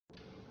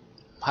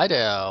Hi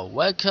there,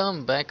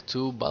 welcome back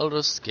to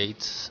Baldur's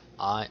Gate.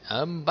 I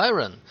am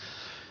Byron,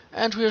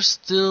 and we're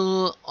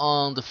still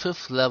on the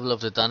 5th level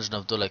of the dungeon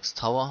of Durlag's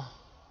tower.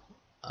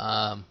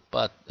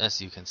 But as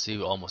you can see,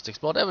 we almost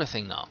explored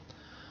everything now.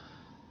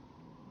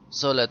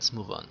 So let's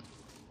move on.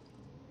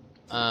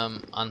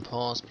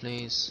 Unpause,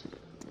 please.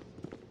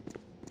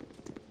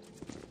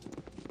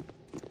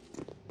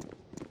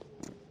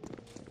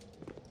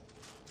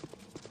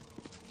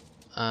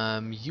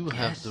 You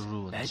have the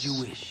runes. As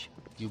you wish.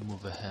 You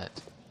move ahead.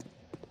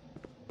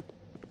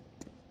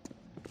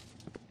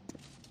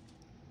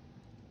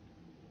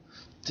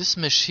 This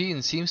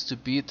machine seems to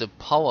be the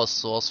power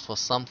source for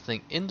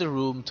something in the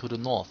room to the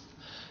north.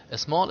 A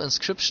small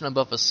inscription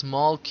above a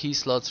small key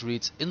slot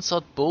reads,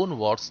 "Insert bone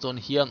wardstone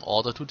here in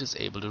order to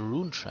disable the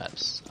rune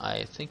traps."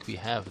 I think we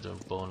have the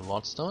bone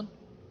wardstone.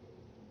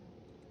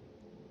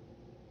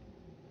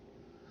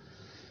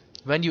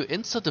 When you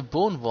insert the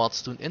bone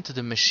wardstone into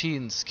the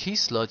machine's key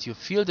slot, you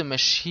feel the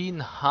machine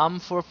hum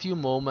for a few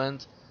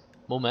moments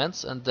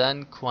and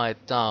then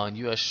quiet down.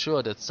 You are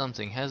sure that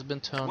something has been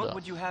turned off. What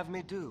would you have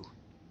me do?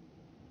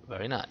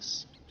 Very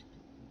nice.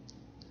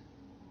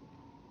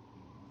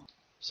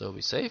 So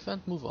we save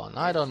and move on.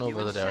 I don't know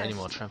whether there are any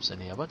more traps in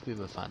here, but we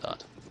will find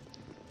out.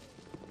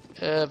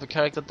 If a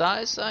character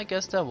dies, I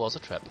guess there was a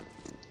trap.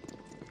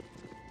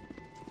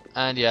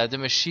 And yeah, the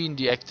machine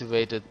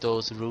deactivated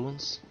those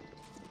runes.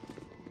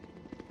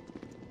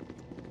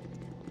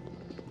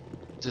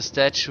 The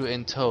statue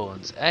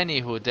intones, "Any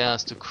who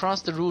dares to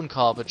cross the rune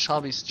carpet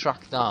shall be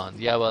struck down."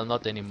 Yeah, well,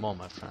 not anymore,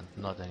 my friend,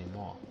 not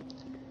anymore.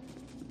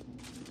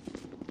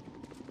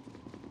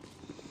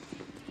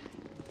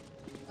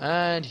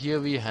 And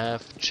here we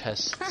have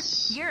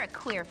chests. You're a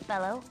queer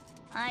fellow.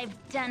 I've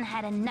done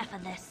had enough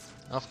of this.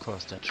 Of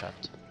course they're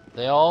trapped.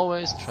 They are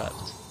always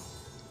trapped.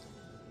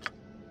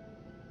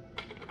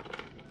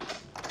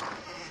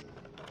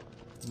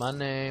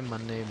 Money,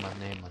 money,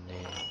 money,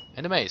 money.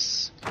 And a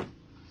mace.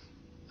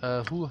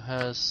 Who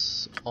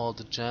has all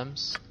the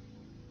gems?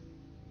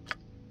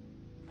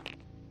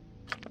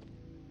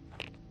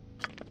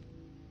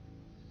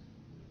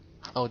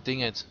 Oh,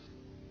 dang it.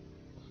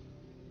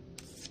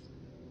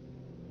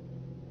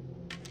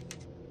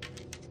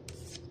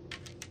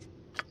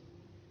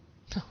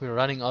 We're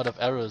running out of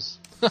arrows.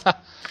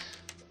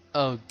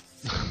 Oh.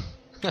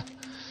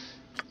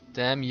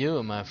 Damn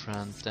you, my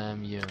friend,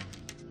 damn you.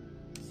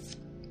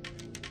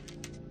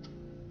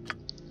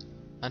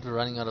 And we're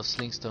running out of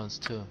slingstones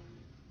too.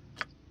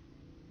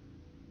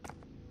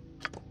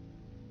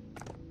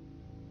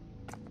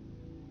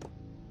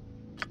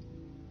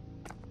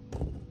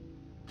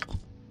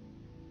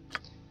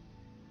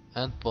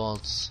 And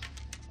bolts.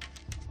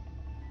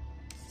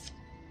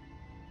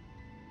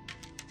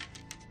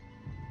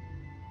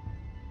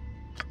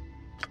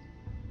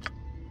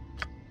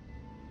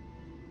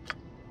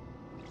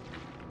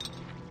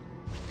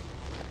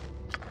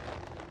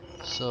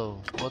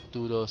 So, what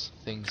do those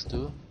things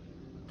do?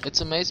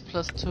 It's a mace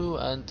 +2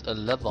 and a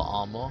leather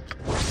armor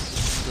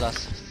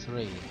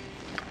 +3.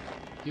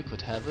 You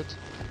could have it,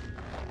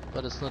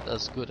 but it's not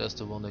as good as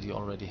the one that you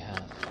already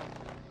have.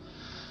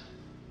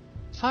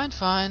 Fine,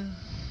 fine.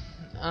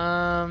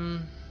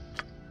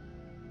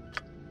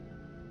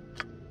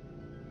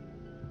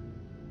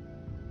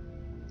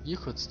 You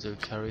could still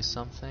carry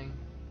something.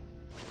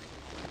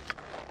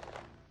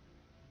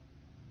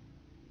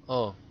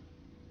 Oh.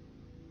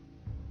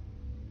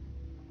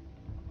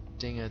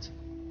 Dang it.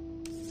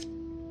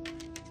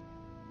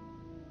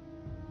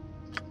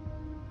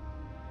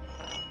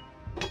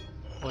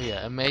 Oh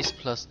yeah, a mace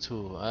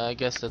 +2. I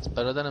guess that's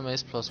better than a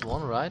mace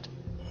 +1, right?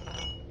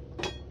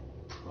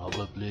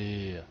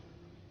 Probably.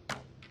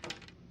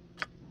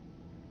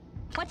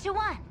 What you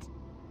want?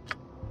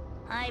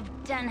 I've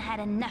done had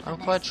enough I'm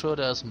of quite this. sure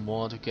there's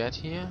more to get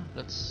here.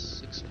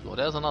 Let's explore.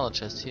 There's another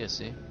chest here,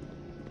 see?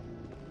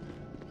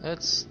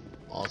 It's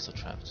also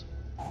trapped.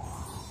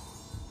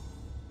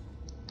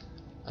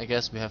 I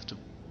guess we have to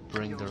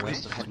bring the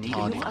rest of the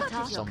party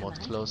somewhat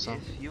closer.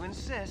 If you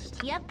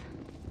insist. Yep.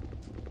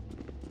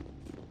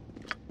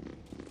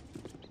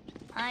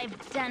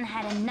 I've done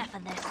had enough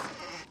of this.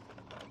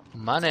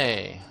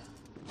 Money!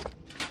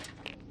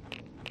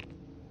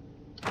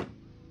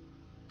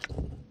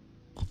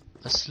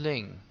 A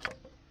sling.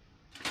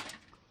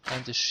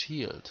 And a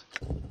shield.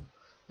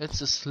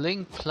 It's a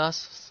sling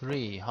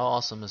 +3. How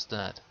awesome is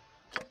that?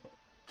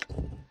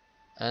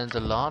 And a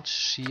large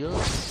shield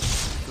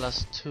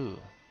 +2.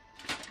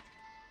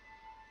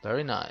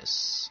 Very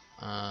nice.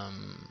 I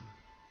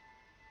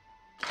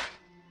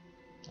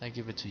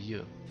give it to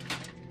you.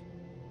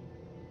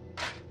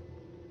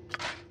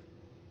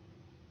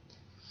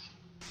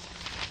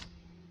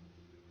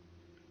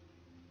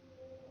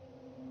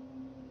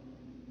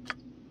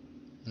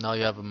 Now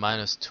you have a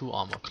 -2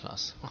 armor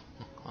class.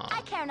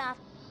 I care not.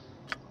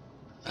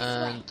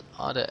 And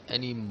are there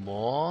any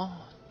more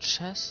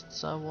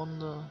chests, I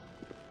wonder?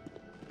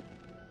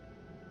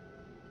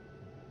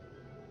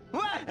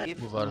 If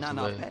Move out of none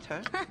the are way.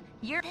 better.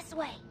 You're this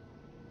way.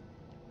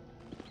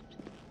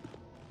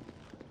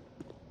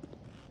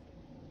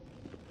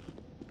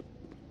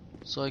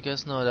 So I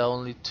guess no, there are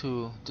only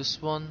two.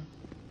 This one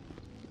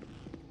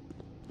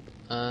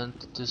and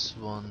this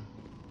one.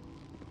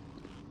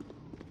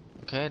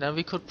 Okay, then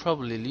we could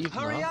probably leave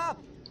Hurry now.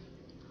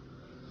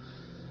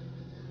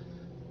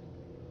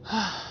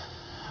 up!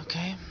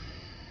 Okay.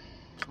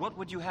 What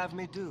would you have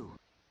me do?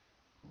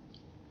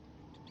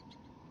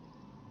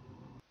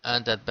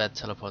 And that bed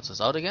teleports us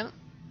out again.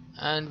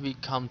 And we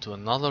come to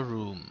another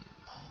room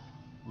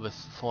with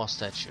 4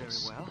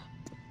 statues. Very well.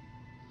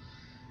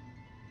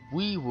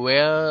 We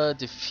were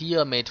the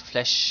fear made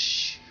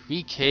flesh.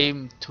 We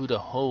came to the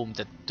home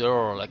that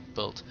Durlag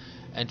built,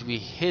 and we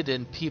hid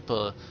in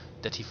people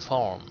that he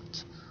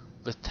formed.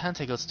 With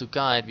tentacles to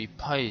guide, we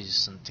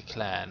poisoned the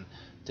clan.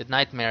 The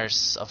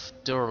nightmares of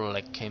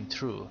Durlag came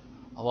true.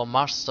 Our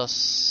masters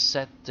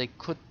said they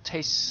could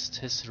taste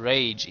his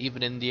rage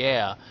even in the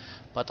air,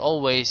 but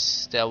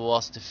always there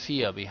was the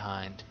fear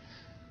behind.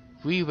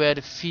 We were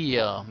the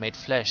fear made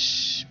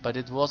flesh, but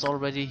it was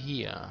already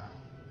here.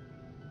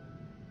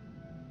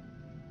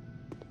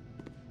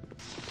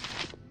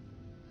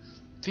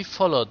 We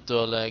followed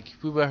Durlag.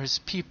 We were his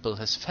people,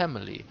 his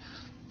family.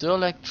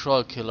 Durlag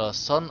Trollkiller,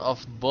 son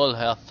of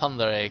Bolhair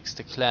Thunderaxe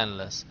the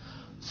Clanless,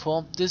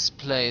 formed this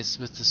place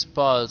with the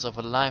spoils of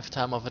a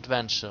lifetime of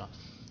adventure.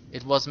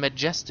 It was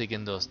majestic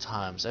in those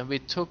times, and we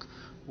took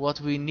what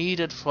we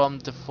needed from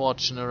the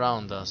fortune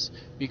around us.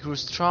 We grew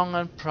strong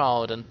and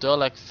proud, and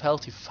Durlag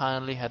felt he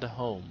finally had a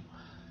home.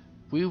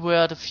 We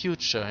were the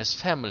future, his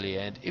family,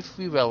 and if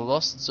we were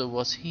lost, so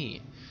was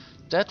he.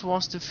 That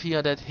was the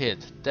fear that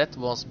hid, that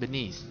was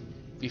beneath.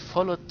 We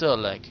followed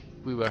Durlag,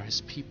 we were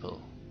his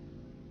people.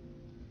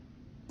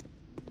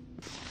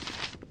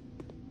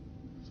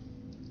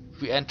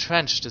 We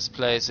entrenched this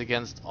place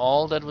against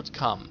all that would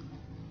come.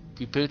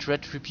 We built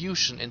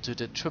retribution into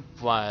the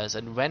tripwires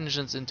and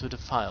vengeance into the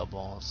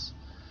fireballs.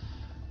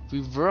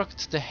 We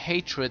worked the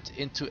hatred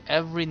into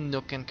every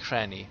nook and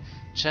cranny,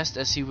 just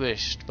as he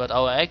wished, but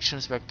our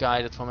actions were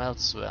guided from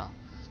elsewhere.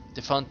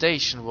 The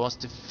foundation was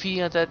the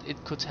fear that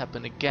it could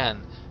happen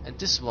again, and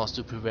this was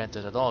to prevent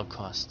it at all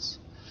costs.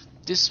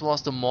 This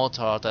was the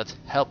mortar that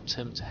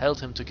held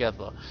him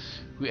together.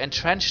 We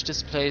entrenched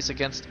this place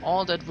against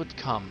all that would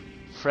come,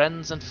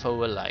 friends and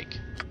foe alike.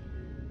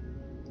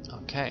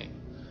 Okay.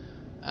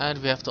 And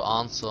we have to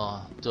answer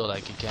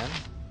Durlag again.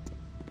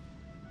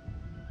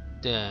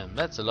 Damn,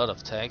 that's a lot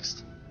of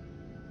text.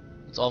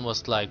 It's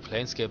almost like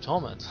Planescape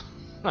Torment.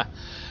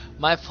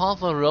 My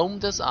father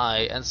roamed as I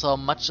and saw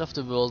much of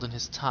the world in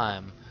his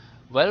time.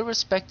 Well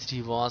respected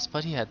he was,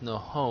 but he had no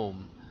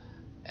home.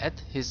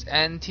 At his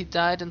end he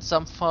died in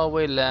some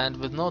faraway land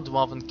with no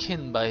dwarven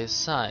kin by his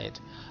side.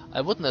 I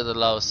would not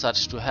allow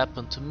such to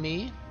happen to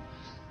me.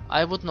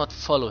 I would not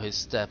follow his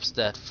steps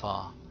that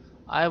far.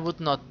 I would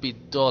not be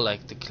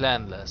Durlag the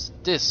Clanless.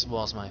 This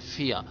was my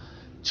fear.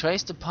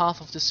 Trace the path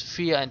of this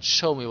fear and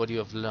show me what you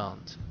have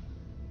learned.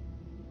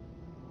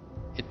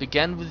 It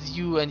began with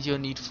you and your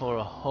need for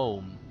a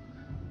home.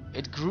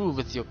 It grew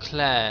with your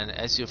clan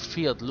as you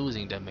feared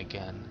losing them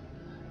again.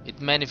 It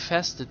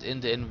manifested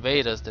in the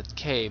invaders that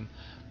came,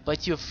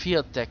 but you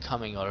feared their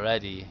coming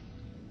already.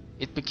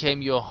 It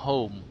became your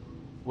home,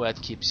 where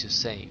it keeps you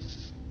safe.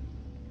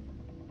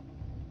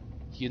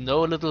 You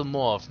know a little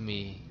more of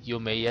me, you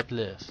may yet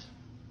live.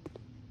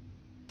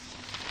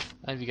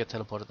 And we get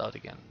teleported out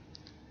again.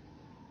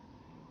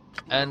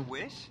 And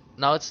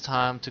now it's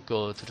time to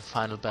go to the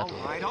final battle.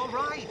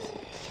 Alright.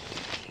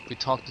 We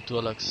talk to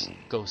Durlag's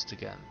ghost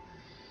again.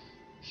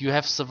 You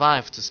have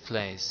survived this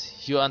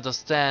place. You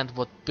understand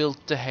what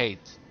built the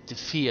hate, the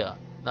fear.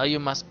 Now you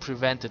must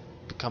prevent it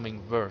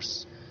becoming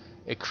worse.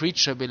 A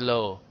creature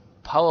below,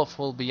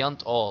 powerful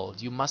beyond all.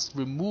 You must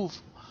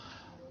remove,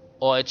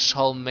 or it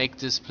shall make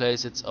this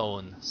place its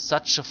own.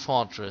 Such a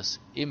fortress,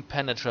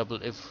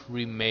 impenetrable if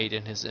remade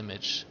in his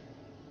image.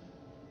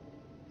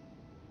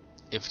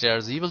 If there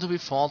is evil to be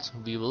fought,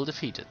 we will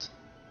defeat it.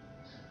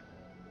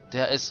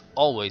 There is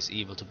always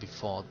evil to be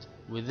fought,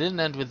 within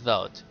and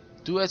without.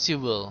 Do as you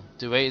will,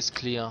 the way is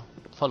clear,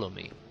 follow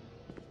me.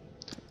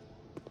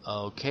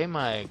 Okay,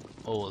 my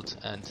old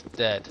and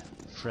dead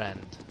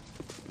friend.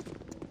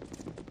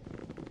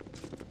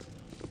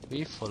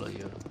 We follow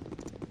you.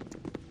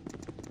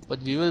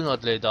 But we will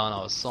not lay down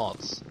our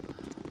swords,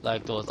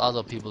 like those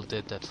other people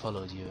did that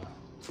followed you.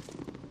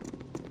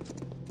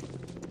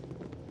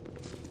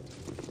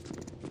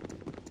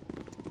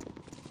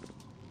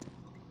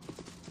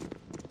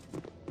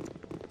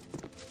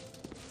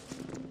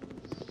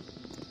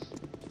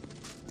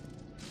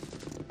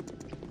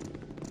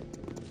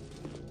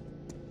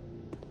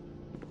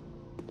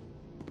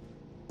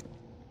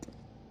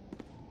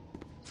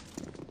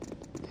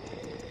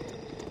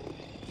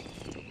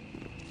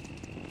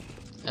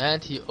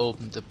 And he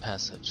opened the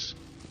passage.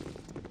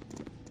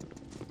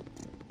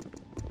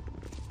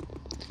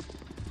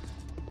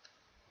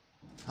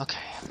 Okay.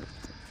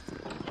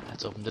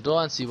 Let's open the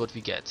door and see what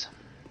we get.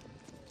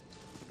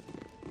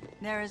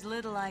 There is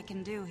little I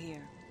can do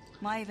here.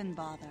 Why even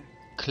bother?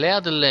 Clear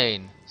the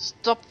lane.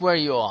 Stop where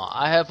you are.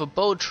 I have a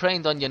bow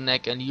trained on your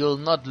neck and you'll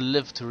not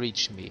live to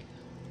reach me.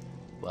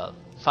 Well,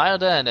 Fire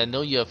then, and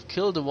know you have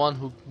killed the one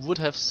who would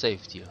have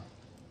saved you.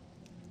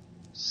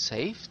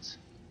 Saved?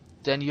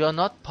 Then you are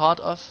not part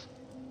of...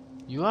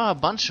 You are a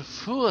bunch of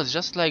fools,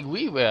 just like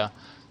we were.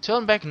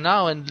 Turn back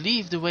now and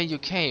leave the way you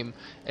came,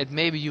 and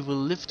maybe you will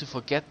live to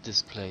forget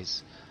this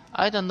place.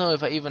 I don't know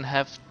if I even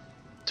have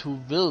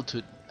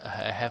the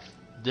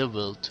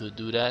will to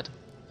do that.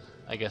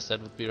 I guess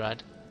that would be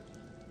right.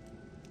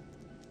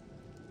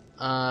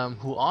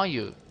 Who are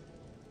you?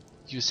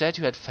 You said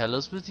you had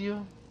fellows with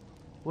you?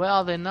 Where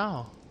are they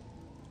now?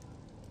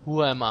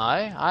 Who am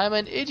I? I am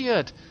an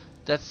idiot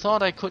that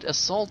thought I could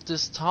assault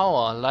this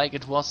tower like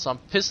it was some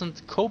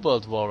peasant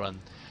kobold warren.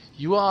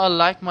 You are a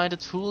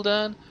like-minded fool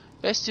then?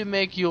 Best you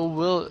make your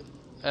will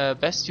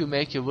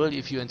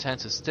if you intend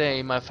to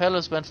stay. My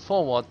fellows went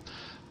forward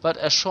but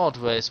a short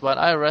ways while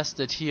I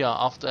rested here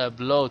after a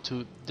blow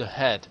to the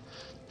head.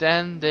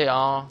 That they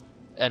are,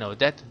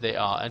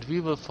 and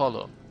we will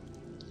follow.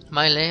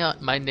 My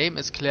name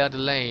is Claire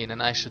Delane,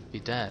 and I should be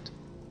dead.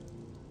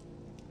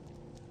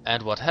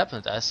 And what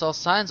happened? I saw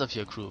signs of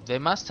your crew. They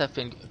must have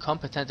been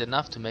competent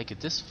enough to make it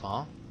this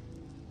far.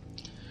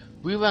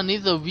 We were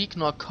neither weak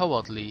nor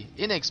cowardly.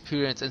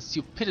 Inexperience and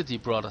stupidity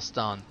brought us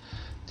down.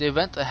 They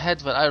went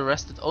ahead while I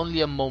rested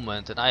only a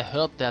moment, and I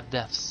heard their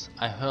deaths.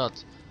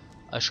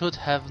 I should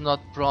have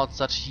not brought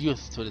such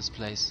youth to this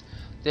place.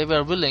 They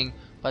were willing,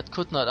 but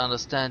could not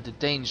understand the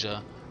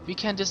danger. We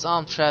can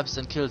disarm traps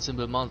and kill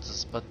simple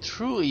monsters, but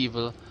true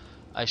evil,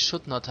 I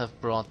should not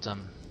have brought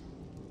them.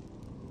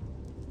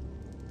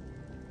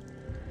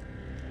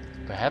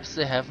 Perhaps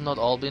they have not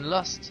all been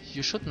lost.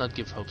 You should not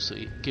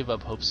give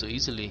up hope so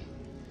easily.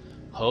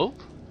 Hope?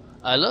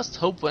 I lost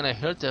hope when I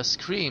heard their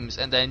screams,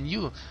 and I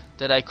knew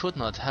that I could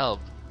not help.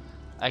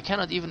 I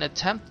cannot even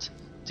attempt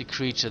the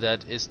creature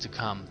that is to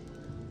come.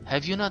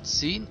 Have you not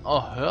seen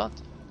or heard?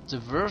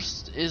 The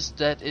worst is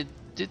that it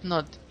did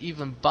not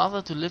even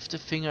bother to lift a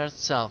finger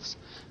itself.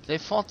 They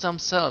fought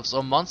themselves,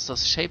 or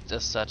monsters shaped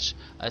as such.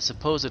 I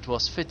suppose it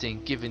was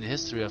fitting, given the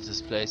history of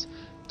this place.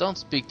 Don't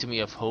speak to me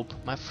of hope.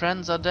 My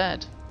friends are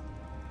dead.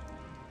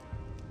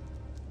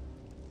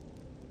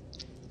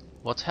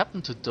 What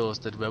happened to those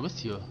that were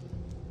with you?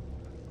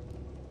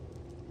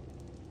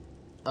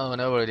 Oh,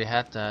 and I already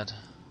had that.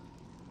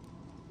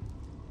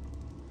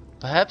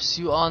 Perhaps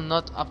you are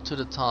not up to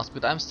the task,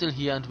 but I'm still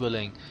here and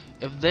willing.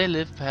 If they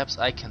live, perhaps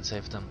I can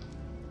save them.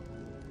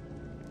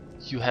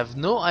 You have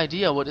no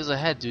idea what is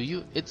ahead, do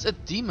you? It's a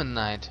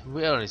demonknight.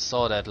 We already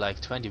saw that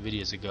like 20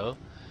 videos ago.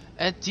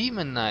 A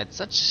demonknight,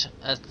 such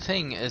a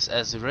thing is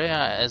as rare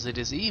as it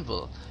is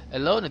evil.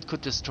 Alone it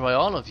could destroy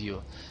all of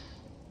you.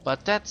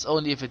 But that's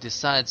only if it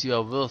decides you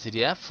are worthy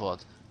the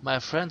effort. My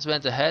friends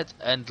went ahead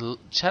and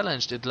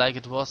challenged it like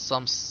it was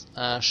some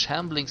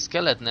shambling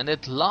skeleton, and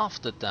it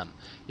laughed at them.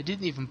 It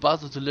didn't even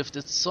bother to lift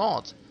its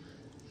sword.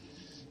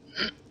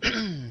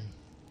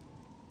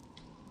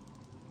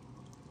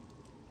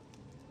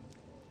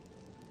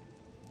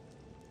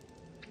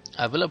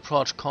 I will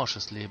approach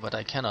cautiously, but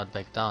I cannot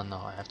back down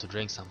now. I have to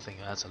drink something.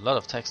 That's a lot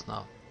of text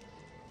now.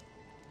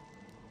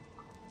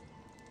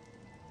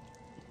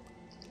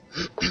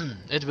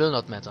 It will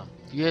not matter.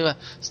 You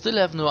still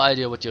have no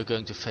idea what you're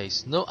going to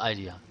face. No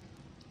idea.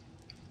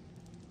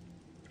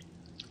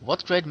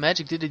 What great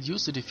magic did it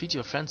use to defeat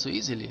your friend so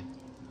easily?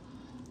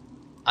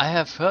 I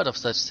have heard of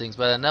such things,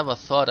 but I never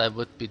thought I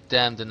would be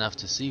damned enough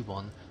to see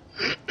one.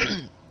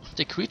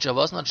 The creature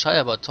was not shy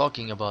about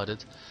talking about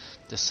it.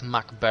 The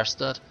smug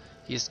bastard.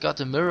 He's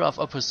got a mirror of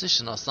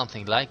opposition or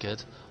something like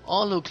it.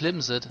 All who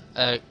glimpse it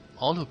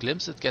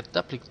get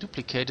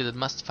duplicated and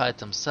must fight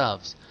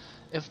themselves.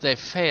 If they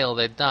fail,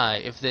 they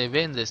die. If they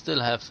win, they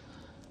still have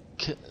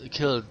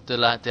killed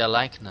their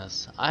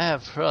likeness. I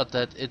have heard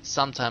that it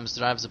sometimes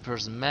drives a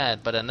person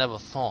mad, but I never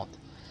thought.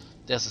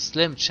 There's a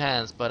slim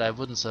chance, but I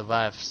wouldn't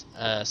survive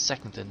a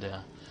second in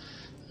there.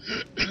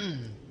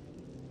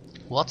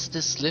 What's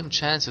this slim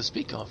chance you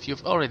speak of?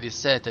 You've already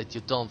said that you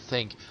don't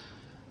think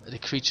the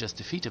creature is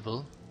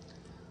defeatable.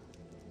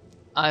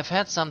 I've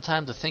had some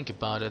time to think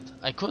about it.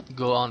 I couldn't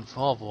go on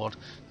forward,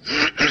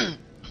 and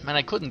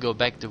I couldn't go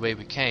back the way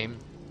we came.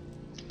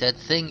 That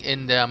thing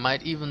in there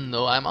might even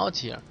know I'm out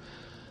here.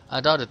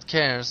 I doubt it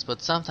cares,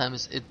 but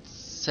sometimes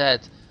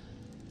something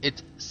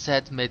it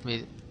said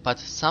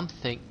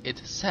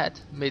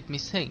made me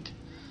think.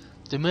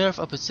 The mirror of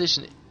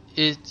opposition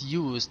it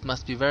used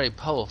must be very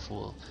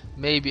powerful.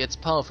 Maybe it's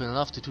powerful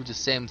enough to do the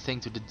same thing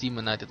to the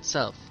demonknight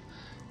itself.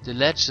 The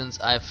legends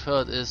I've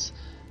heard is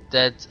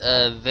that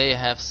they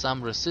have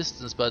some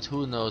resistance, but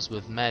who knows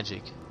with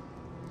magic.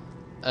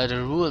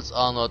 The rules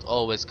are not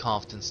always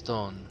carved in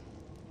stone.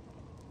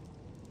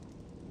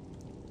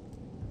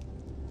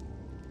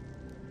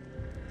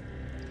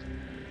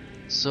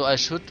 So I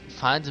should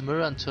find the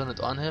mirror and turn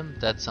it on him?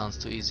 That sounds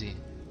too easy.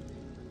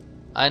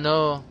 I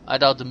know, I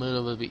doubt the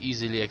mirror will be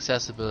easily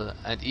accessible,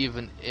 and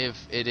even if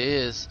it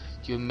is,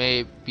 you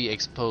may be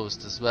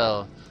exposed as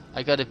well.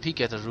 I got a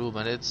peek at the room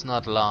and it's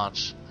not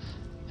large.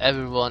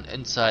 Everyone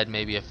inside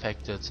may be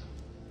affected.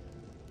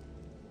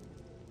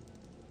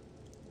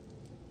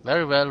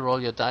 Very well,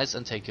 roll your dice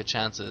and take your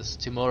chances.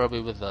 Tomorrow be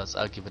with us,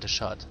 I'll give it a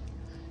shot.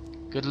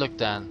 Good luck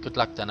then. Good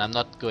luck then. I'm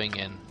not going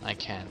in. I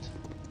can't.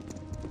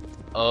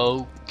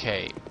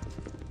 Okay.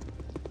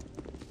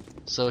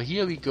 So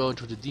here we go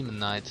to the demon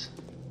knight.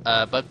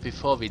 But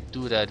before we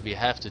do that, we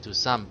have to do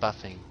some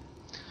buffing.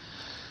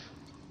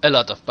 A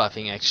lot of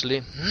buffing,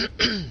 actually.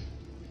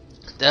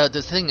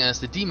 The thing is,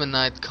 the demon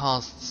knight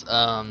casts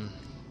a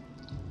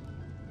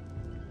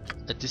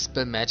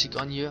dispel magic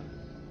on you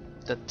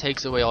that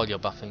takes away all your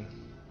buffing.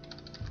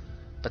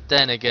 But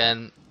then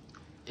again,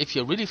 if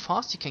you're really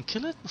fast, you can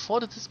kill it before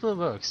the dispel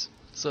works.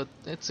 So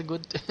it's a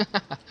good.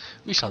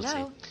 We shall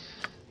see.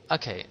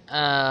 Okay,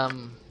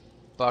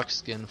 bark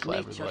skin for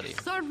everybody.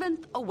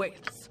 Servant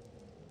awaits.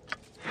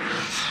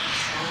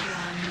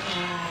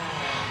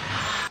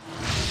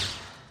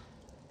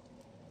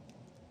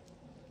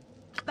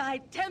 Thy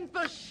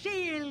temper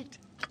shield.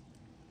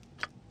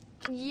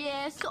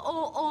 Yes,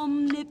 O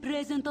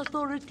omnipresent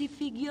authority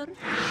figure.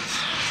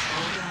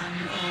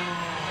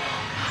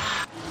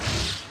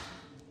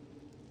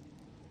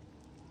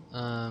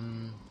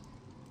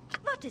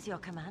 What is your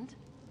command?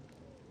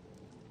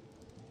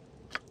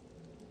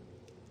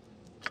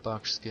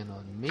 Bark skin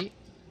on me,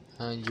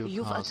 and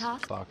you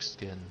cast bark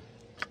skin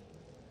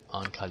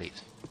on Khalid.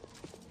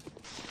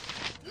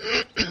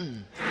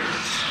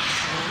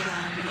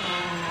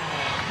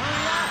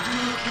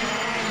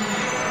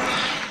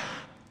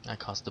 I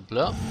cast the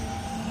blur.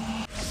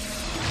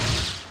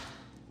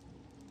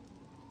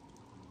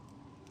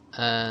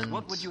 And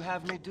What would you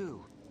have me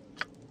do?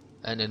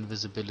 and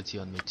invisibility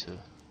on me too.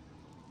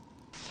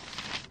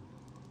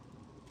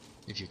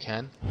 If you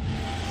can.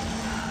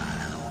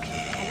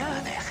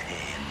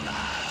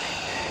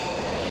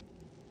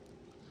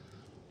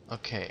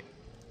 Okay.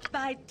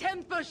 Thy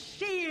temper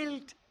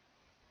shield.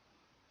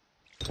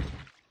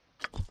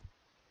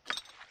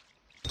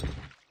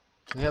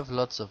 We have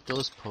lots of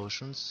those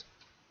potions.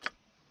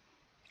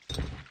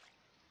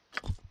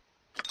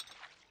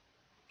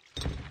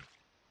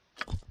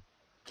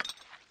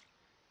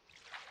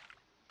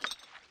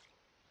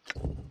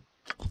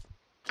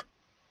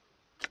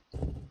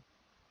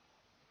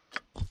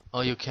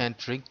 Oh, you can't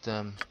drink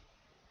them.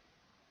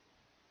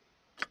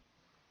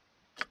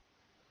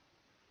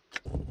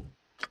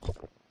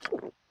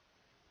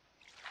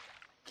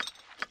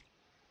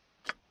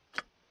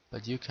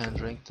 But you can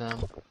drink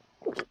them.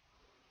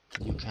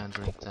 You can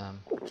drink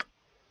them.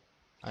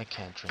 I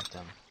can't drink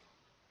them.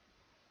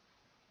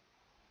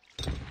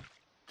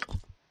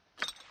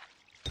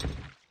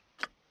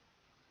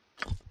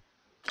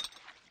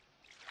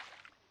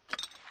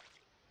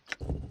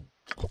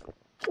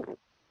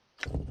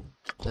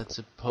 That's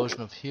a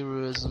potion of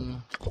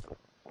heroism.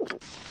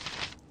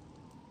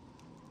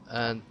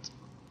 And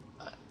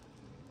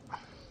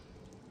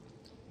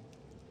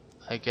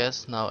I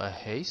guess now a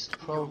haste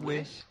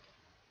probably.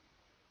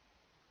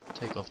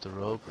 Take off the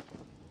robe.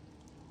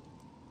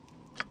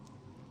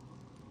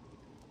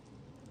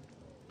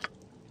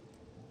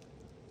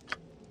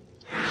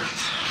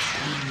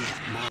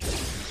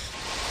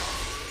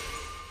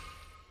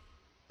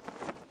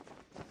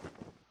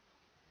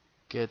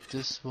 Get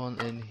this one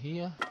in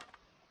here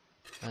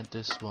and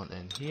this one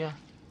in here,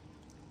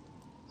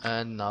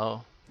 and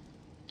now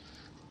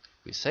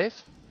we save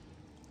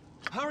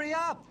Hurry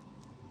up!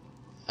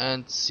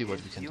 and see what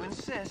we If can you do.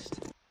 insist.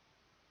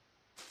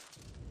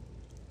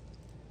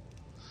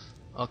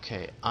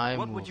 Okay, I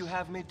What move. would you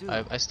have me do?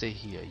 I stay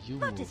here. You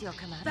What move is your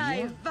command?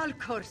 Thy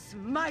Valkor's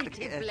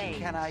mighty blade.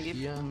 Can I?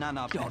 here, None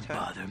of Don't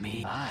bother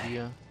me.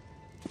 here,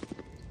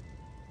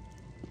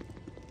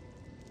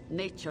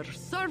 Nature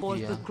serve for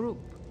Yeah. the group.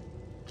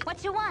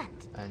 What you want?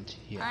 and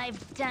here. I've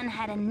done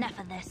had enough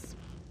of this.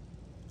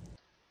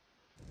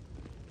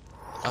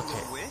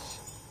 Okay, Wish?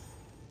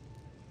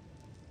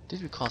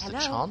 did we cast a Hello?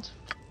 chant?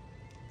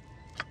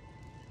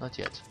 Not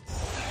yet.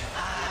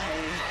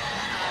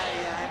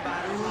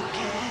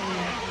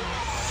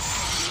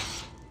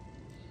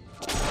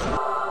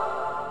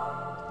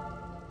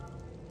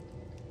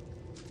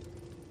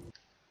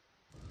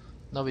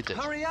 No, we did.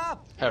 Hurry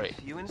up! Hurry.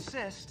 If you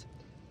insist.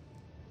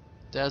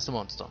 There's the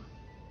monster.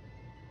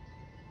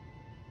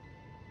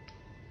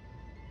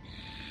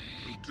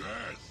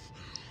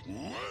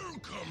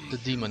 The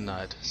demon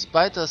knight.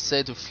 Spiders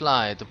say to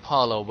fly, the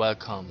parlor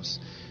welcomes.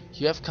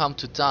 You have come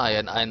to die,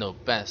 and I know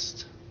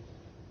best.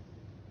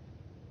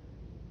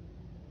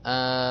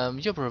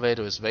 Your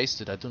bravado is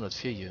wasted, I do not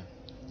fear you.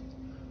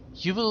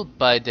 You will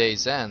by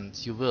day's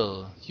end, you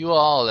will. You are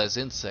all as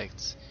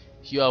insects.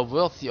 You are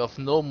worthy of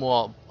no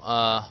more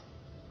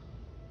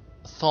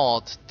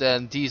thought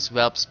than these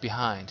whelps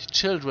behind.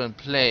 Children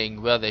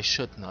playing where they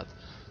should not.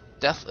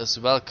 Death is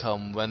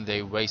welcome when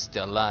they waste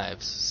their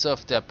lives.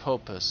 Serve their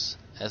purpose,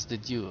 as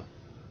did you.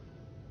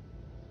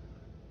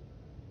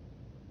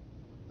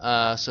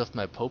 Serve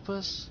my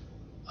purpose?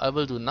 I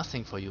will do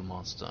nothing for you,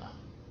 monster.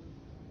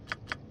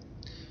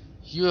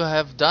 You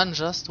have done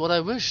just what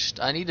I wished.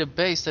 I need a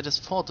base that is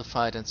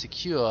fortified and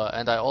secure,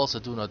 and I also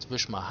do not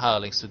wish my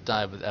hirelings to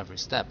die with every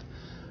step.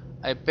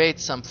 I bait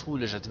some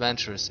foolish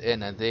adventurers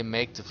in, and they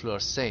make the floor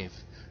safe.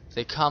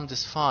 They come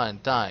this far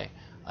and die.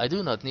 I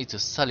do not need to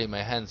sully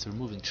my hands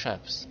removing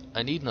traps.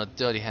 I need not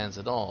dirty hands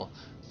at all.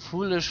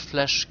 Foolish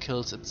flesh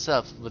kills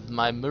itself with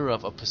my mirror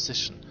of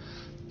opposition.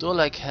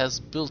 Durlag has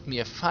built me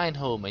a fine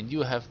home, and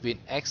you have been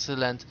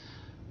excellent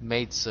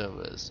maid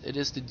service. It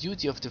is the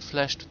duty of the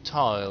flesh to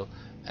toil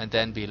and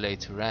then be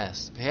laid to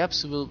rest.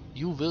 Perhaps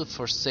you will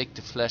forsake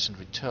the flesh and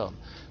return,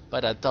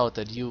 but I doubt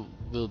that you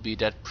will be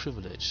that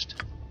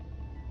privileged.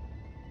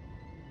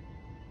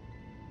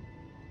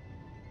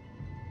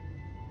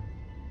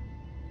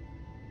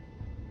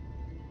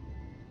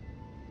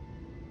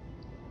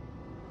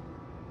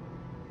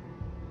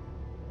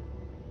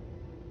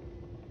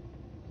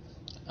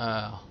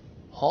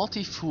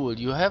 Haughty fool,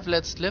 you have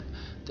let slip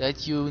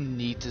that you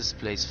need this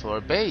place for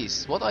a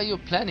base. What are you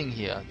planning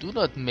here? Do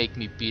not make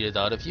me beat it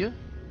out of you.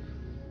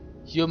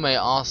 You may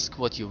ask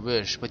what you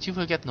wish, but you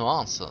will get no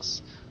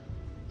answers.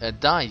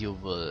 Die you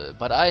will,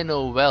 but I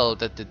know well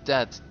that the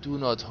dead do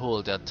not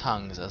hold their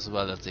tongues as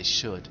well as they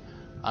should.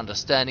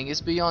 Understanding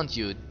is beyond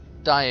you,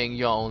 dying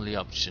your only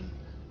option.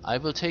 I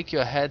will take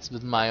your heads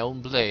with my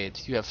own blade.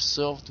 You have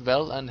served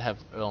well and have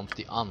earned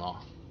the honor.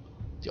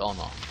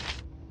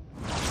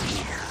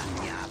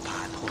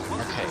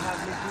 Okay.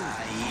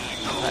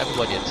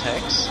 Everybody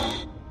attacks.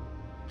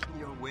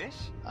 Your wish?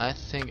 I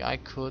think I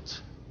could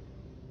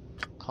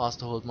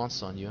cast a hold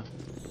monster on you.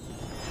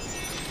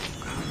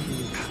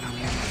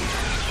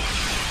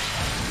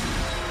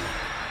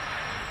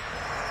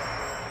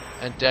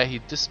 And there he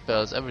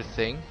dispels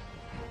everything.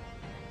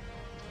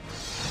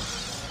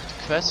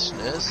 The question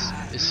is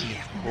he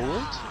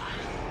hold?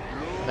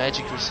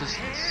 Magic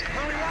resistance.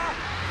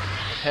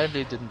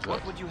 Apparently it didn't work.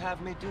 What would you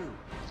have me do?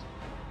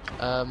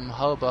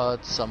 How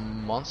about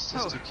some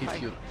monsters to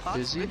keep you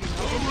busy?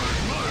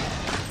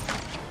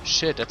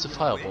 Shit, that's a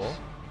fireball.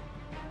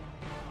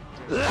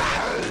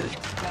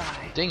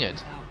 Ding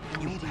it.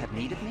 You have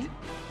needed me?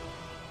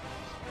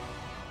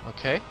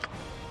 Okay.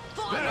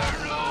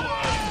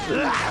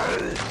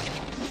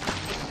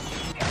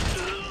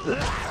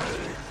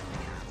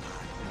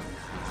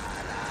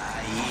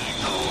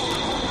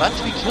 But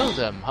we killed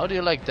them. How do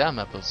you like damn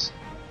apples?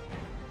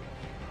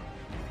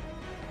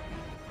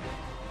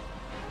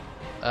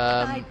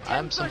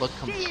 I'm somewhat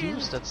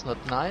confused. That's not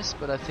nice,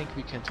 but I think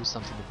we can do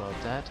something about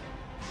that.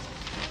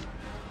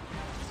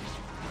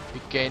 We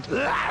gained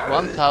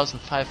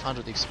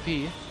 1500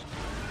 XP.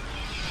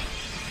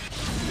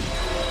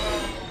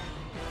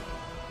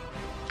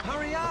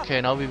 Hurry up! Okay,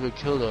 now we will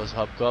kill those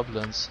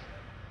hobgoblins.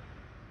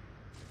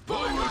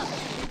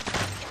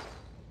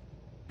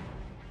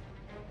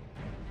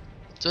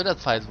 So that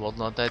fight was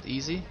not that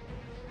easy.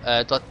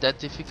 Not that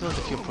difficult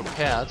if you're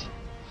prepared.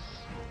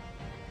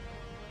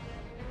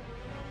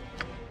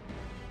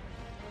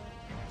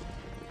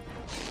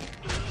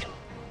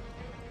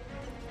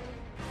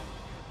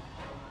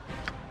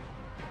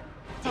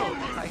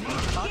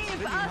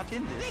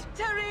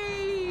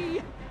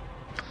 Victory!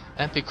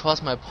 And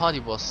because my party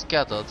was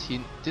scattered, he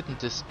didn't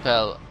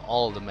dispel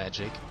all the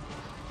magic.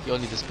 He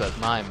only dispelled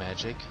my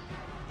magic.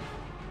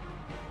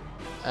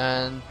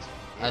 And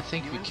I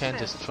think we can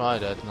destroy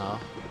that now.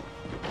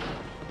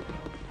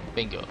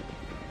 Bingo.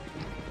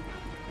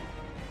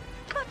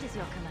 What is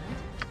your command?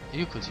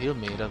 You could heal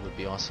me, that would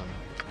be awesome.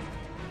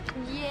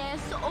 Yes,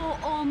 O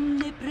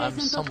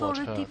omnipresent somewhat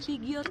authority hurt.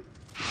 figure.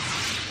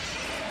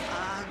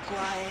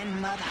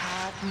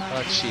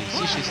 Oh jeez,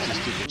 see, she's too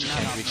stupid, she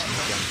can't reach me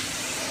again.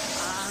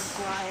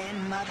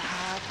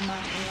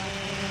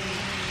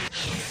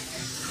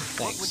 Thanks.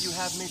 What would you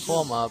have me do?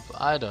 Form up,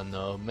 I don't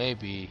know,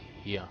 maybe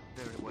here.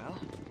 Very well.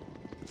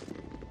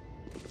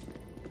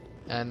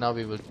 And now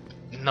we will...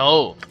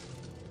 No!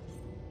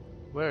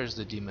 Where is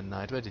the demon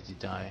knight? Where did he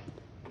die?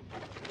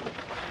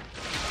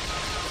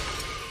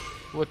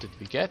 What did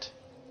we get?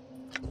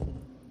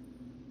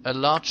 A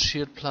large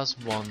shield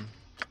 +1.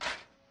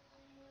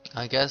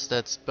 I guess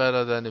that's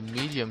better than a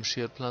medium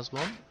shield +1.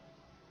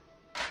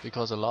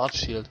 Because a large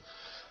shield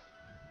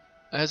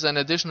has an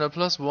additional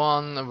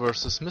 +1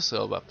 versus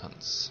missile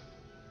weapons.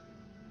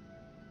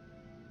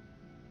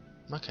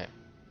 Okay.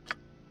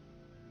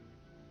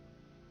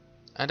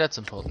 And that's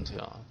important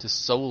here. The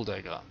soul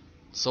dagger.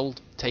 Soul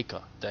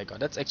taker dagger.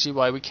 That's actually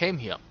why we came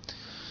here.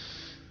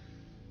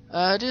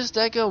 This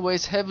dagger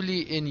weighs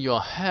heavily in your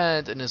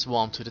hand and is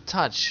warm to the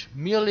touch.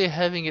 Merely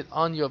having it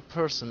on your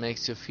person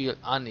makes you feel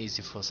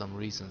uneasy for some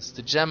reasons.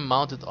 The gem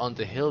mounted on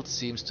the hilt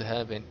seems to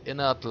have an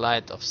inert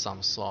light of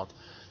some sort,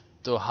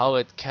 though how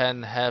it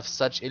can have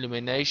such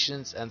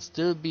illuminations and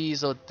still be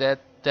so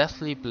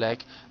deathly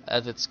black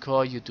at its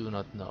core you do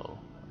not know.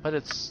 But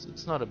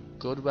it's not a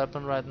good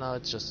weapon right now,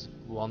 it's just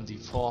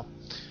 1d4.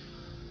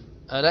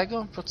 A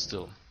dagger, but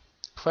still.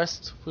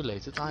 Quest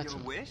related Your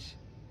item. wish?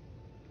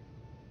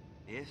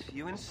 If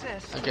you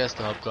insist. I guess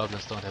the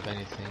hobgoblins don't have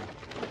anything.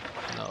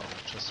 No,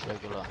 just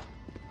regular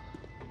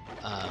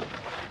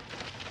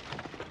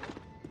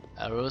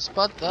arrows,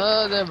 but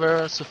they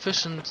were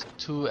sufficient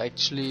to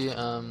actually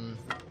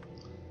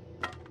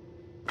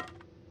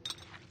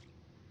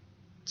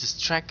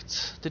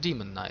distract the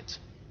demon knight.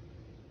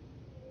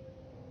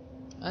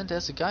 And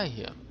there's a guy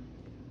here.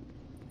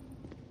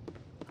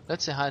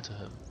 Let's say hi to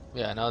him.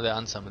 Yeah, now they're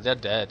unsummoned. They're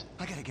dead.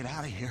 I gotta get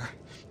out of here.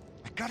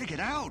 I gotta get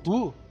out.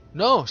 Ooh!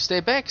 No!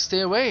 Stay back!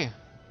 Stay away!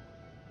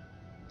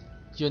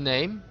 Your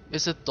name?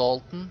 Is it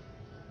Dalton?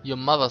 Your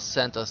mother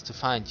sent us to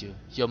find you.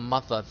 Your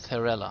mother,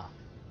 Therella.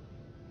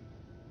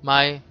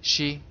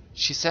 She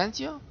sent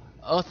you?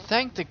 Oh,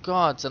 thank the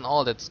gods and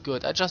all that's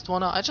good. I just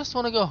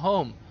wanna go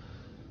home.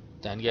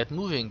 Then get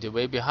moving. The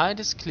way behind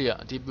is clear.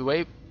 The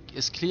way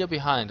is clear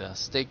behind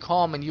us. Stay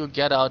calm and you'll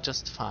get out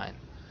just fine.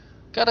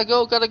 Gotta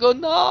go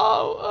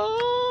now!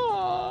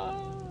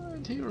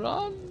 And he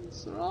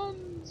runs.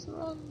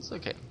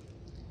 Okay.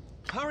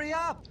 Hurry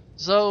up!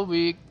 So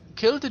we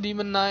killed the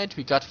demon knight.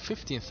 We got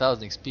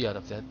 15,000 XP out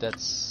of that.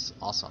 That's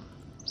awesome.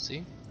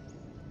 See?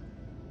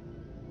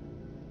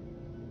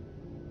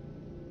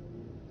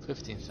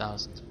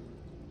 15,000.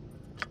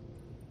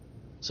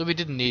 So we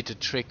didn't need to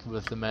trick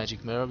with the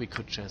magic mirror. We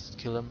could just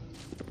kill him.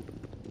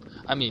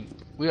 I mean,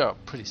 we are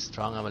pretty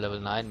strong. I'm a level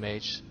 9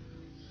 mage.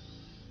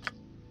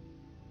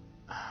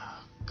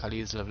 Kali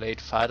is level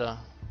 8 fighter.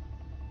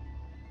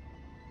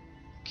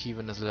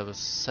 Kevin is level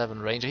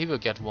 7 ranger. He will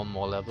get one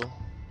more level.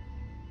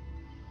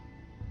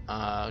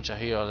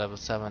 Jahira level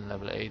 7,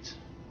 level 8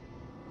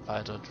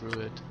 fighter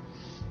druid.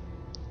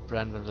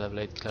 Brandon level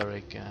 8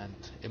 cleric and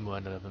Immo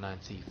level 9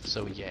 thief.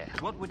 So yeah.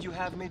 What would you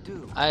have me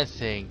do? I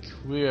think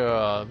we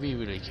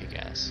really kick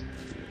ass.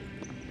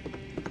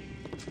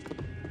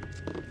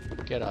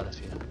 Get out of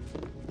here.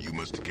 You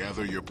must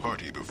gather your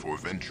party before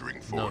venturing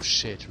forth. No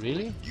shit,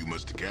 really? You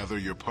must gather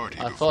your party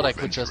I before thought I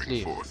could just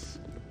venturing leave. forth.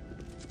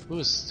 Who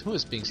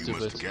is being You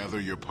stupid? must gather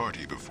your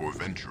party before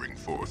venturing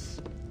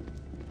forth.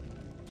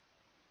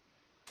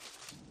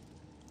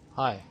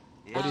 Hi.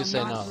 What do you say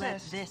I'll now? not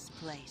let this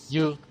place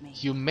You take me.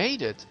 you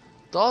made it.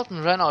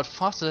 Dalton ran out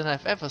faster than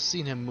I've ever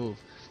seen him move.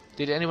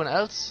 Did anyone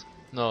else?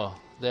 No,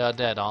 they are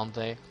dead, aren't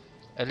they?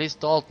 At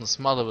least Dalton's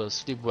mother will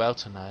sleep well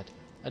tonight.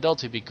 I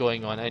doubt he'll be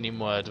going on any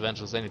more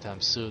adventures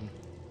anytime soon.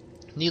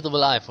 Neither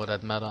will I, for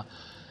that matter.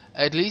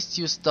 At least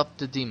you stopped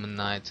the demon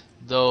knight.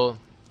 Though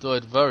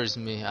it worries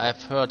me.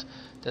 I've heard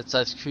that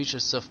such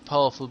creatures serve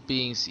powerful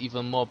beings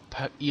even more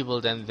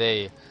evil than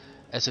they.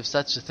 As if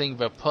such a thing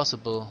were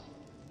possible,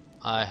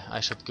 I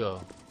should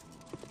go.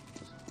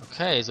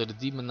 Okay, so the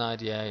demon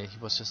knight, yeah, he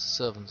was just a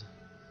servant.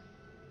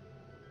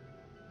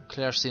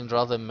 Claire seemed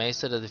rather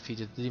amazed that I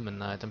defeated the demon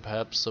knight, and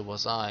perhaps so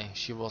was I.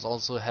 She was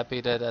also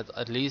happy that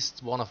at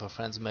least one of her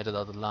friends made it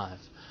out alive.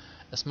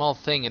 A small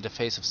thing in the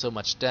face of so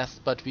much death,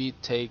 but we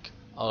take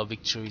our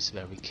victories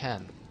where we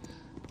can.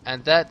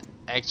 And that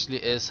actually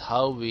is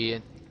how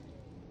we,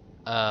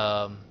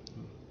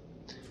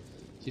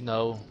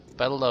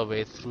 battled our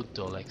way through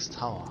Durlag's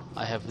tower.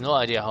 I have no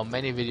idea how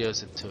many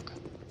videos it took.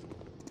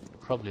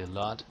 Probably a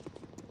lot.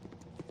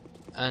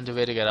 And the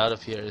way to get out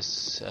of here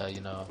is,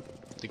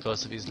 the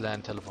Ghost of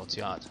Island teleports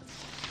you out.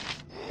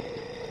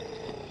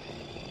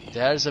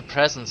 There is a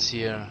presence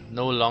here,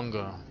 no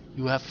longer.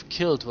 You have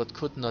killed what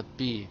could not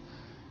be.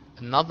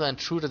 Another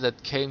intruder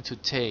that came to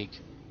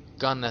take,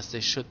 gone as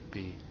they should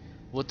be.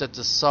 Would that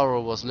the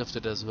sorrow was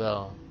lifted as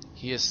well.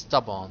 He is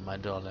stubborn, my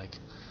Durlag.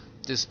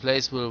 This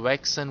place will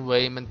wax and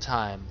wane in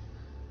time.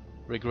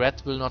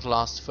 Regret will not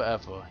last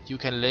forever. You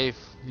can leave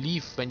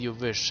when you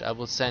wish. I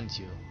will send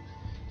you.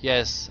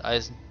 Yes,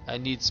 I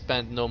need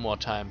spend no more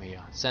time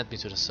here. Send me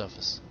to the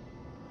surface.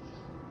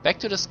 Back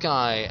to the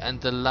sky and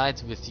the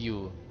light with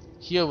you.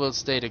 Here will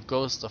stay the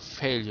ghost of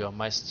failure,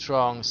 my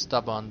strong,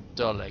 stubborn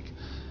Durlag.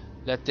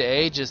 Let the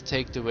ages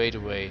take the weight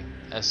away,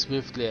 as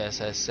swiftly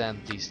as I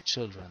send these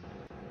children.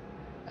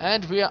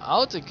 And we are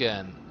out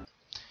again.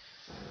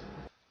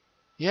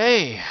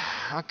 Yay!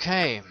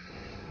 Okay.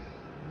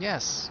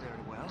 Yes,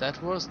 Very well.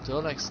 that was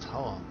Durlag's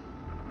tower.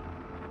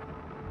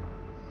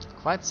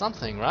 Quite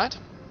something, right?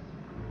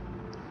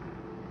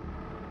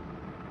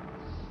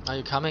 Are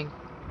you coming?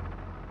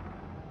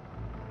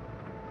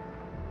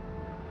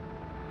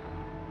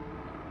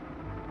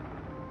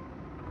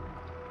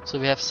 So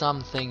we have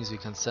some things we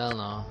can sell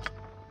now.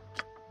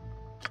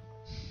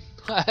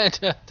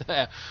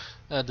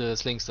 The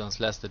sling stones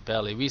lasted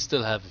barely. We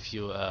still have a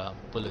few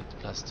bullet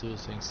plus 2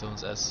 sling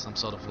stones as some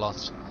sort of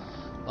lost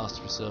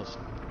reserve.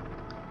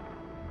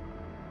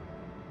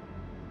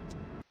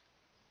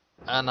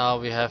 And now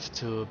we have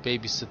to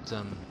babysit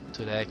them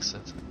to the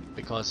exit,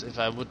 because if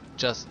I would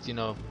just,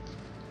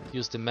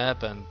 use the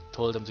map and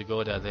told them to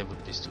go there, they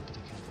would be stupid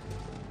again.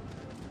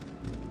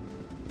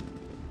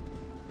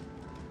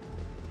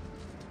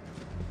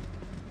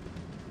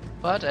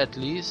 But at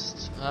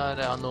least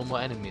there are no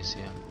more enemies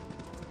here.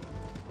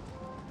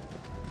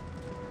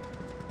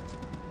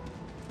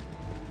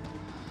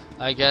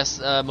 I guess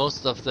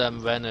most of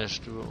them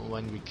vanished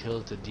when we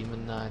killed the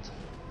demon knight.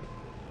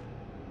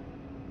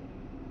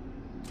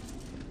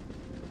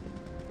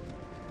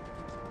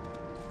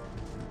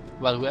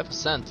 Well, whoever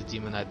sent the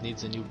demon knight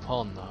needs a new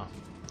pawn now.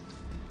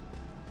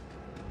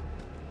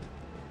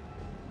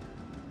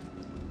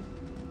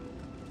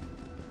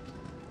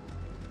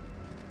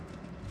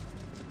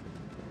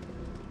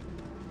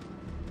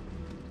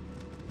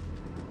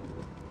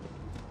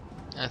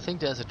 I think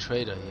there's a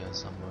trader here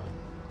somewhere.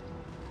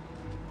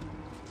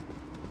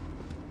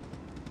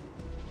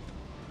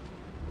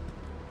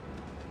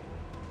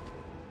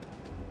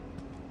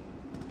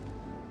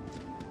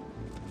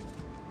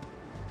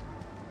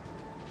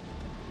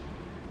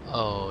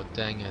 Oh,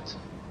 dang it.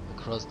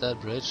 Across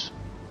that bridge.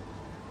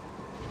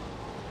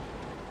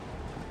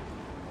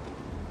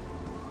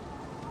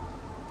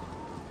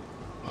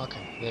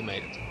 Okay, they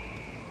made it.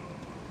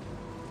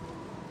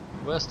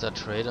 Where's that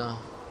trader?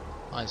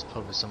 Oh, he's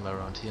probably somewhere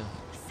around here.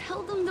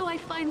 Seldom do I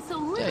find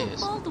so There he little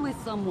is. fault with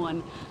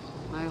someone.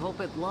 I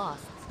hope it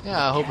lasts.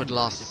 Yeah, I hope it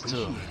lasts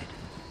too.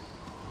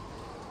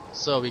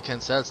 So we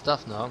can sell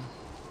stuff now.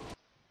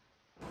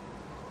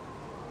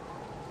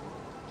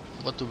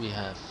 What do we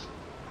have?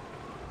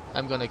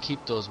 I'm gonna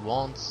keep those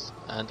wands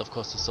and of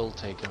course the soul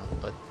taker,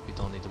 but we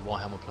don't need the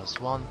warhammer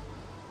 +1.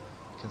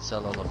 We can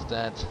sell all of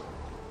that.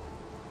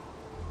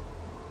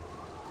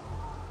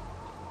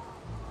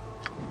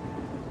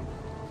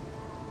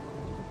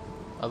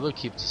 I will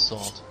keep the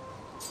sword,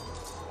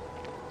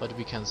 but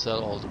we can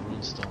sell all the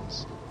rune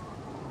stones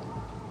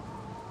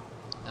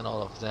and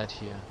all of that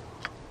here.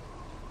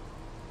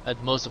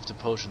 And most of the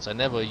potions, I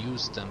never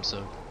used them,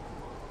 so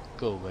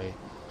go away.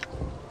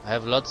 I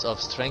have lots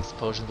of strength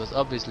potions, but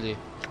obviously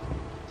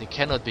they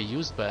cannot be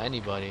used by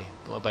anybody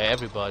or by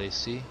everybody.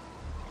 See,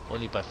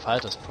 only by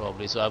fighters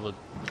probably. So I will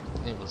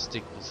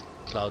stick with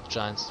Cloud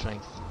Giant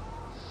strength.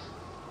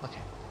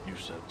 Okay. You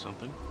said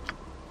something?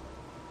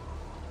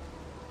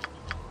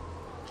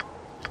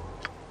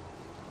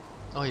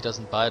 Oh, he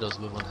doesn't buy those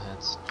wyvern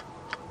heads.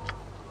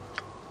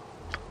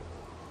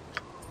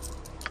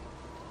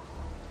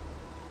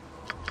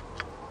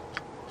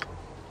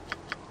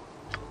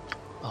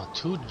 Oh,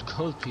 2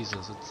 gold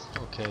pieces. It's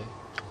okay.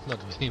 Not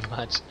really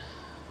much.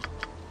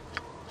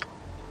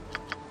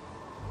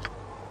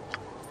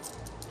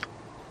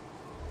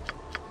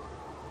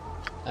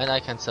 And I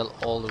can sell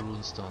all the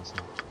rune stones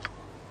now.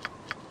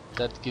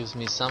 That gives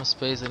me some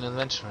space in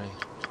inventory.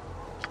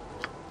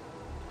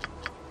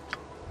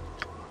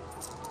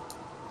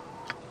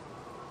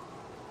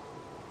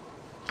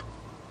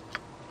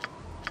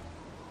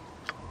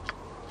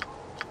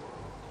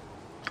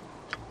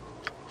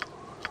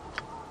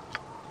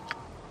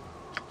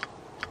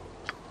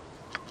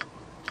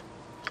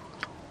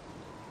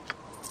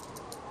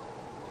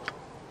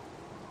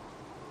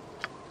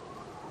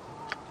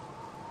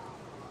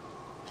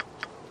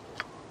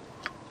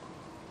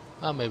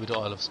 Ah, maybe the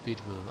Oil of Speed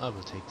will. I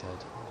will take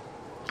that.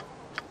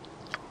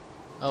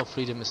 Oh,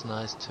 freedom is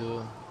nice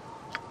too.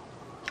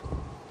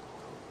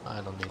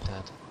 I don't need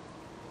that.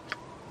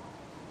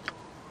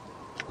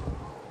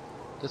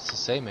 That's the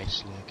same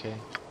actually, okay.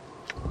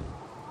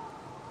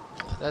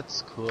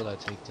 That's cool, I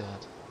take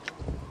that.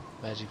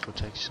 Magic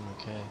protection,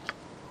 okay.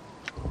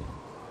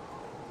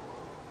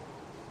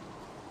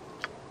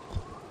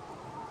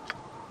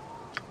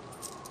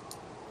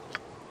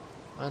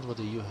 And what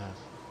do you have?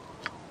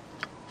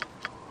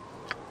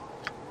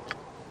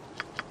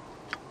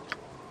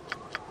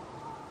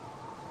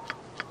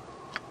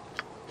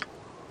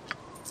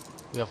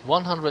 We have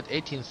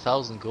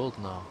 118,000 gold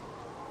now.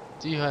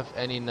 Do you have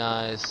any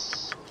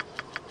nice...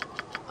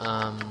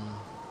 Oh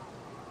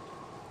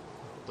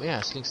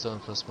yeah, Slingstone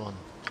 +1.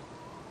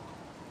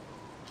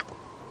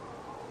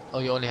 Oh,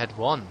 you only had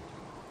 1.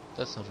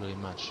 That's not really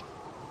much.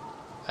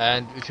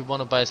 And if you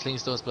want to buy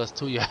Slingstones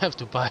 +2, you have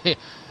to buy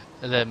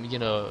them, you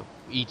know,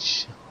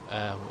 each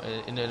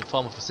in the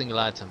form of a single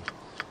item.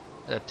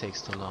 That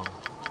takes too long.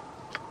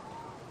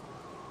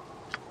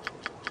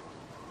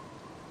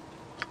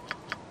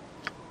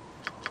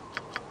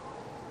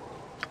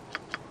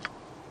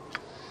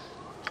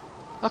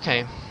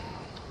 Okay,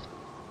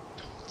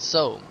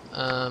 so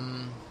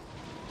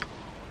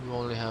you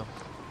only have,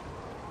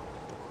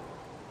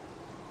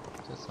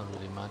 that's not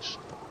really much.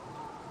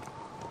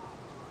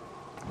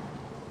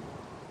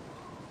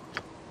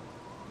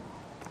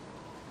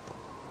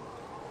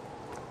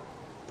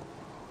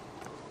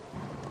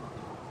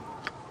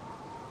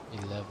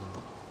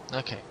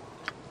 Okay.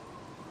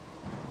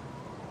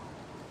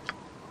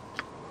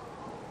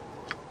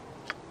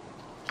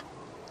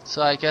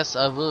 So I guess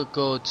I will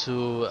go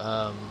to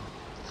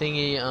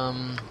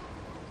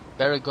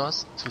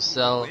Baragos to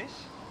sell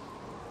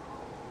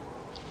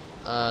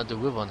the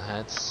wyvern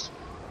heads.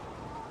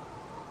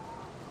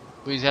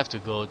 We have to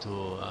go to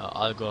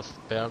Algoth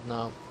Baird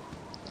now,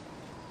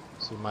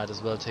 so we might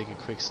as well take a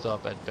quick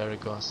stop at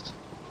Baragos.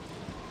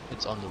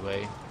 It's on the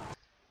way.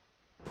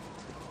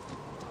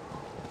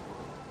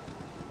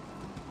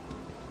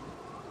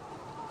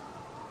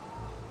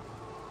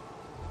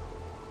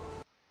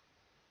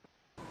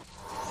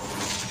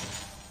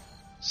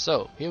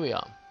 So, here we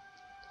are.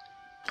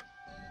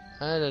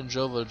 And a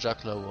Jovel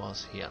Juggler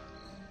was here.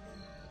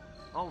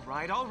 All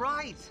right.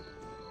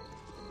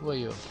 Who are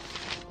you?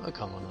 Oh,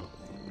 come on now.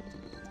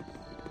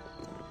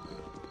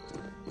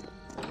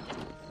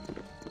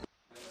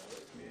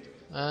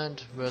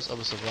 And where's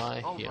Officer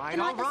Y? Here.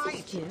 All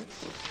right.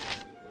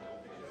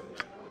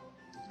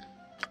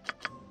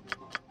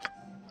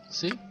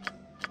 See?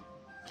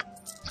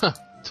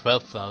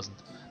 12,000.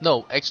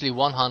 No, actually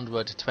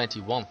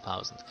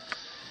 121,000.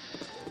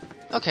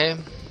 Okay.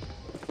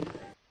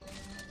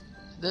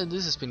 Then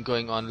this has been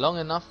going on long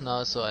enough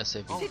now, so I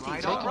say we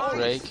take a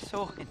break.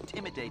 So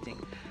intimidating.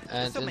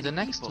 And So in many the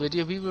next people.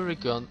 video we will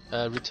return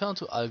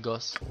to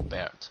Algoth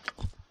Baird.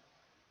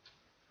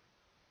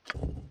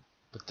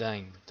 But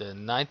dang, the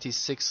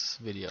 96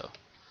 video.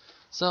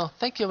 So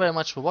thank you very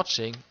much for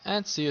watching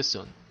and see you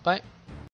soon. Bye.